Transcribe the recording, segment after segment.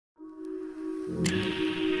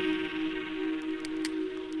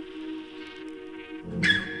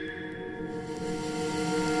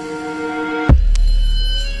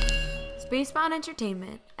Spacebound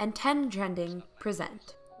Entertainment and 10 Trending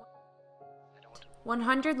present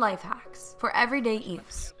 100 Life Hacks for Everyday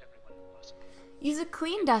Use. Use a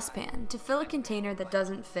clean dustpan to fill a container that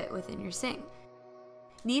doesn't fit within your sink.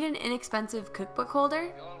 Need an inexpensive cookbook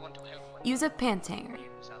holder? Use a pants hanger.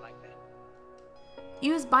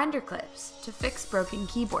 Use binder clips to fix broken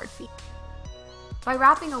keyboard feet. By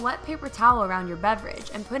wrapping a wet paper towel around your beverage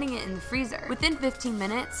and putting it in the freezer, within 15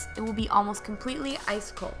 minutes, it will be almost completely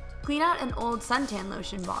ice cold. Clean out an old suntan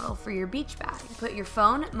lotion bottle for your beach bag. Put your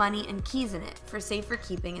phone, money, and keys in it for safer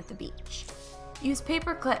keeping at the beach. Use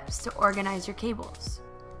paper clips to organize your cables.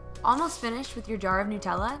 Almost finished with your jar of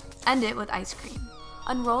Nutella? End it with ice cream.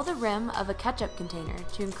 Unroll the rim of a ketchup container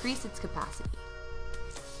to increase its capacity.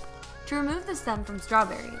 To remove the stem from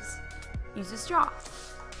strawberries, use a straw.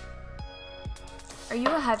 Are you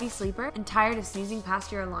a heavy sleeper and tired of snoozing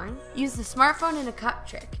past your alarm? Use the smartphone in a cup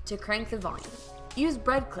trick to crank the volume. Use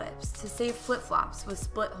bread clips to save flip-flops with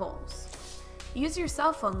split holes. Use your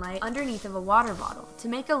cell phone light underneath of a water bottle to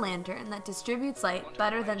make a lantern that distributes light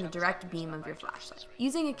better than the direct beam of your flashlight.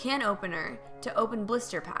 Using a can opener to open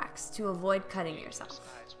blister packs to avoid cutting yourself.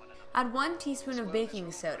 Add 1 teaspoon of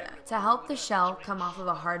baking soda to help the shell come off of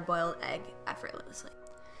a hard-boiled egg effortlessly.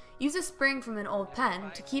 Use a spring from an old pen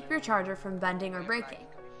to keep your charger from bending or breaking.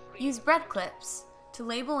 Use bread clips to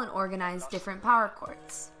label and organize different power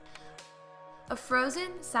cords. A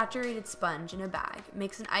frozen, saturated sponge in a bag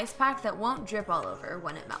makes an ice pack that won't drip all over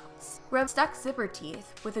when it melts. Rub stuck zipper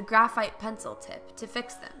teeth with a graphite pencil tip to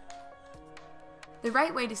fix them. The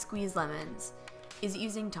right way to squeeze lemons is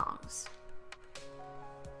using tongs.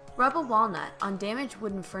 Rub a walnut on damaged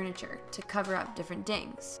wooden furniture to cover up different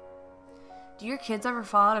dings. Do your kids ever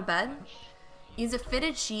fall out of bed? Use a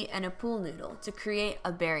fitted sheet and a pool noodle to create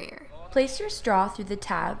a barrier. Place your straw through the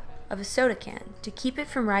tab of a soda can to keep it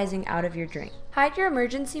from rising out of your drink. Hide your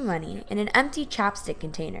emergency money in an empty chapstick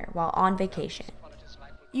container while on vacation.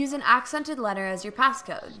 Use an accented letter as your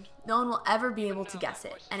passcode. No one will ever be able to guess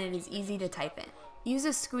it, and it is easy to type in. Use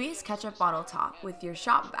a squeezed ketchup bottle top with your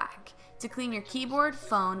shop vac to clean your keyboard,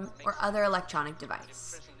 phone, or other electronic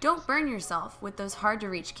device. Don't burn yourself with those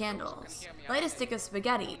hard-to-reach candles. Light a stick of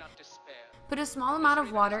spaghetti. Put a small amount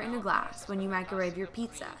of water in a glass when you microwave your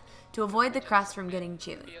pizza to avoid the crust from getting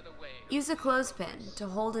chewy. Use a clothespin to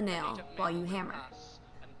hold a nail while you hammer.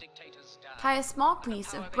 Tie a small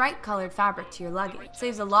piece of bright colored fabric to your luggage.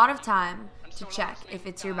 Saves a lot of time to check if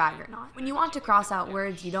it's your bag or not. When you want to cross out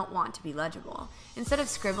words you don't want to be legible, instead of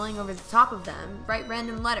scribbling over the top of them, write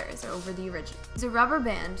random letters over the original. Use a rubber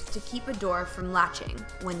band to keep a door from latching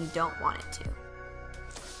when you don't want it to.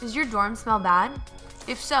 Does your dorm smell bad?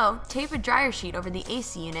 If so, tape a dryer sheet over the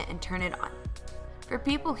AC unit and turn it on. For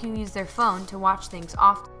people who use their phone to watch things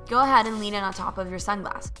often, go ahead and lean it on top of your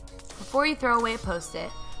sunglasses. Before you throw away a Post-it,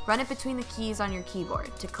 run it between the keys on your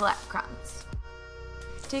keyboard to collect crumbs.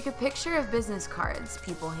 Take a picture of business cards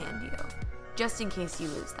people hand you, just in case you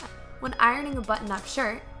lose them. When ironing a button-up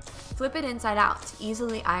shirt, flip it inside out to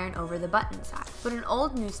easily iron over the button side. Put an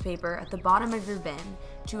old newspaper at the bottom of your bin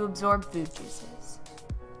to absorb food juices.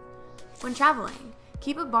 When traveling,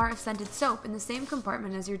 keep a bar of scented soap in the same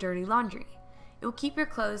compartment as your dirty laundry. It will keep your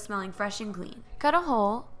clothes smelling fresh and clean. Cut a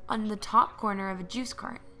hole on the top corner of a juice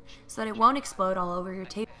carton so that it won't explode all over your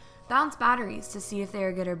table. Bounce batteries to see if they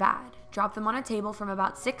are good or bad. Drop them on a table from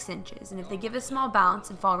about 6 inches, and if they give a small bounce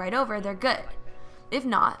and fall right over, they're good. If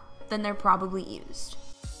not, then they're probably used.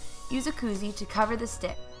 Use a koozie to cover the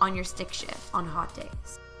stick on your stick shift on hot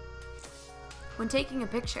days. When taking a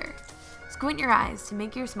picture, squint your eyes to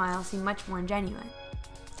make your smile seem much more genuine.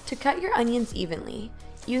 To cut your onions evenly,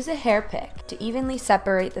 use a hair pick to evenly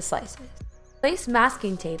separate the slices. Place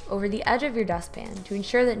masking tape over the edge of your dustpan to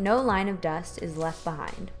ensure that no line of dust is left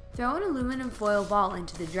behind. Throw an aluminum foil ball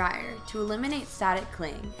into the dryer to eliminate static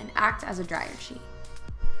cling and act as a dryer sheet.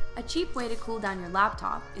 A cheap way to cool down your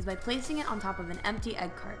laptop is by placing it on top of an empty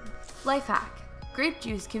egg carton. Life hack: grape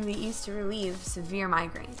juice can be used to relieve severe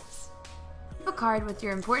migraines. Keep a card with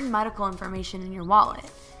your important medical information in your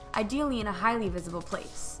wallet, ideally in a highly visible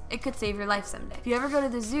place. It could save your life someday. If you ever go to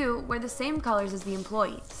the zoo, wear the same colors as the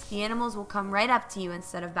employees. The animals will come right up to you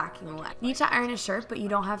instead of backing away. Need to iron a shirt but you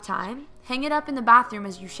don't have time? Hang it up in the bathroom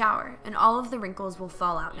as you shower, and all of the wrinkles will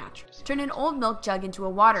fall out naturally. Turn an old milk jug into a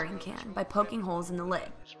watering can by poking holes in the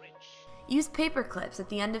lid. Use paper clips at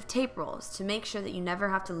the end of tape rolls to make sure that you never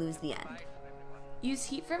have to lose the end. Use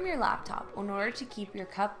heat from your laptop in order to keep your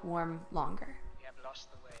cup warm longer.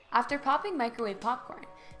 After popping microwave popcorn,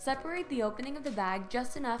 Separate the opening of the bag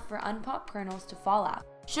just enough for unpopped kernels to fall out.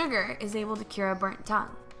 Sugar is able to cure a burnt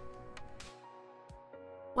tongue.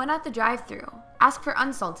 When at the drive-thru, ask for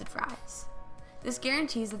unsalted fries. This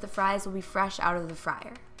guarantees that the fries will be fresh out of the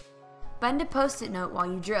fryer. Bend a Post-it note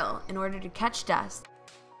while you drill in order to catch dust.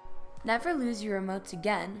 Never lose your remotes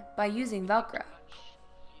again by using Velcro.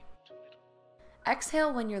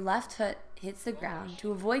 Exhale when your left foot hits the ground to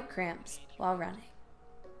avoid cramps while running.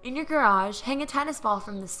 In your garage, hang a tennis ball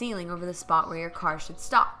from the ceiling over the spot where your car should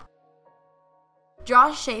stop. Draw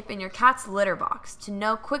a shape in your cat's litter box to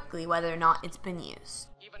know quickly whether or not it's been used.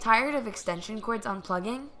 Tired of extension cords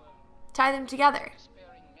unplugging? Tie them together.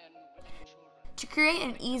 To create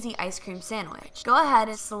an easy ice cream sandwich, go ahead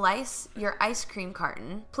and slice your ice cream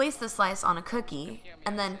carton, place the slice on a cookie,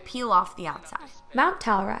 and then peel off the outside. Mount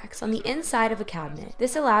towel racks on the inside of a cabinet.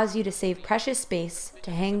 This allows you to save precious space to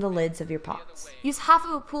hang the lids of your pots. Use half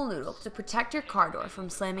of a pool noodle to protect your car door from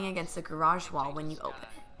slamming against the garage wall when you open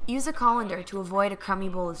it. Use a colander to avoid a crummy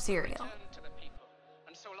bowl of cereal.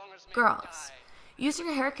 Girls, use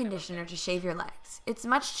your hair conditioner to shave your legs. It's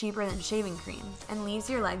much cheaper than shaving cream and leaves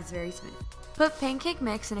your legs very smooth. Put pancake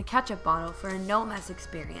mix in a ketchup bottle for a no-mess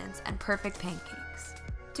experience and perfect pancakes.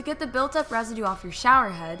 To get the built-up residue off your shower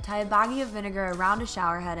head, tie a baggie of vinegar around a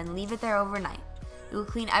shower head and leave it there overnight. It will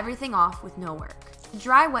clean everything off with no work. To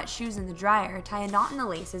dry wet shoes in the dryer, tie a knot in the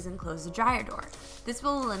laces and close the dryer door. This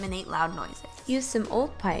will eliminate loud noises. Use some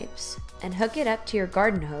old pipes and hook it up to your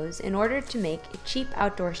garden hose in order to make a cheap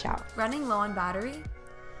outdoor shower. Running low on battery?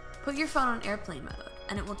 Put your phone on airplane mode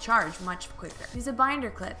and it will charge much quicker. Use a binder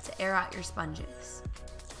clip to air out your sponges.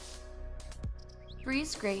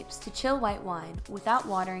 Freeze grapes to chill white wine without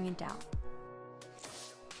watering it down.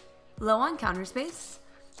 Low on counter space?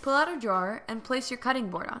 Pull out a drawer and place your cutting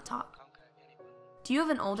board on top. Do you have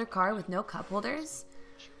an older car with no cup holders?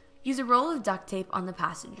 Use a roll of duct tape on the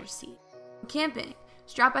passenger seat. Camping,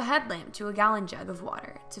 strap a headlamp to a gallon jug of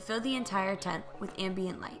water to fill the entire tent with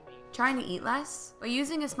ambient light. Trying to eat less? By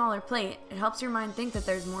using a smaller plate, it helps your mind think that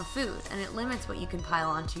there's more food, and it limits what you can pile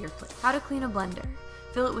onto your plate. How to clean a blender?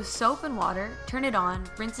 Fill it with soap and water, turn it on,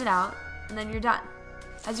 rinse it out, and then you're done.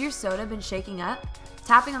 Has your soda been shaking up?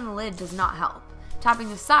 Tapping on the lid does not help. Tapping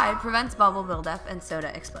the side prevents bubble buildup and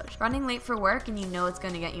soda explosion. Running late for work and you know it's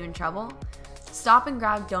going to get you in trouble? Stop and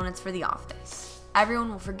grab donuts for the office. Everyone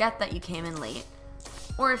will forget that you came in late.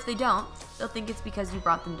 Or if they don't, they'll think it's because you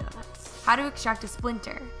brought them donuts. How to extract a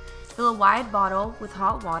splinter? Fill a wide bottle with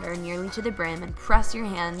hot water nearly to the brim and press your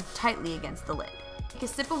hand tightly against the lid. Take a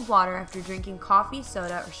sip of water after drinking coffee,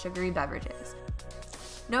 soda, or sugary beverages.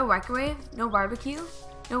 No microwave? No barbecue?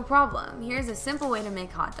 No problem. Here's a simple way to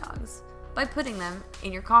make hot dogs. By putting them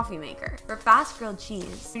in your coffee maker. For fast grilled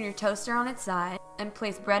cheese, turn your toaster on its side and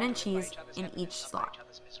place bread and cheese in each slot.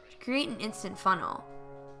 To create an instant funnel,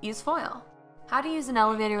 use foil. How to use an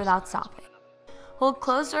elevator without stopping. Hold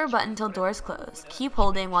closed door button till doors close. Keep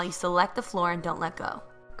holding while you select the floor and don't let go.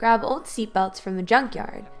 Grab old seatbelts from the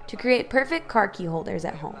junkyard to create perfect car key holders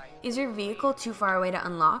at home. Is your vehicle too far away to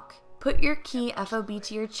unlock? Put your key FOB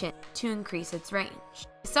to your chin to increase its range.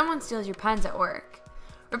 If someone steals your pens at work,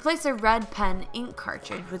 replace a red pen ink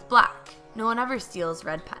cartridge with black. No one ever steals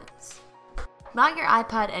red pens. Mount your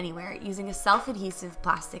iPad anywhere using a self-adhesive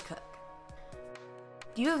plastic hook.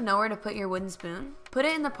 Do you have nowhere to put your wooden spoon? Put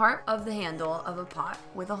it in the part of the handle of a pot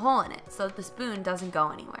with a hole in it so that the spoon doesn't go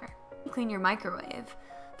anywhere. Clean your microwave.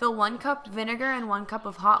 Fill 1 cup vinegar and 1 cup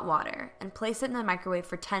of hot water and place it in the microwave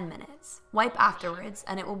for 10 minutes. Wipe afterwards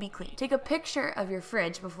and it will be clean. Take a picture of your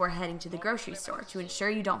fridge before heading to the grocery store to ensure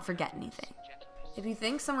you don't forget anything. If you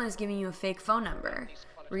think someone is giving you a fake phone number,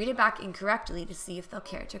 read it back incorrectly to see if they'll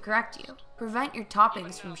care to correct you. Prevent your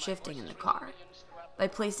toppings from shifting in the car by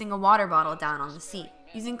placing a water bottle down on the seat.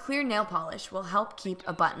 Using clear nail polish will help keep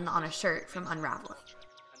a button on a shirt from unraveling.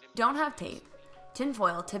 Don't have tape? Tin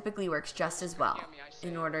foil typically works just as well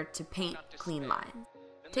in order to paint clean lines.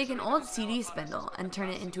 Take an old CD spindle and turn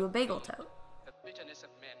it into a bagel tote.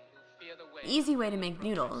 An easy way to make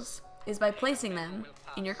noodles is by placing them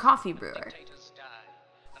in your coffee brewer.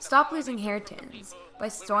 Stop losing hair tins by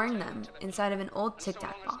storing them inside of an old Tic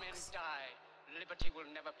Tac box.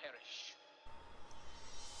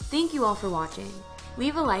 Thank you all for watching.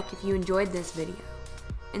 Leave a like if you enjoyed this video.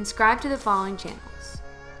 And subscribe to the following channels: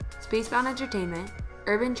 Spacebound Entertainment,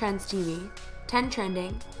 Urban Trends TV, 10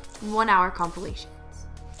 Trending, and 1 Hour Compilation.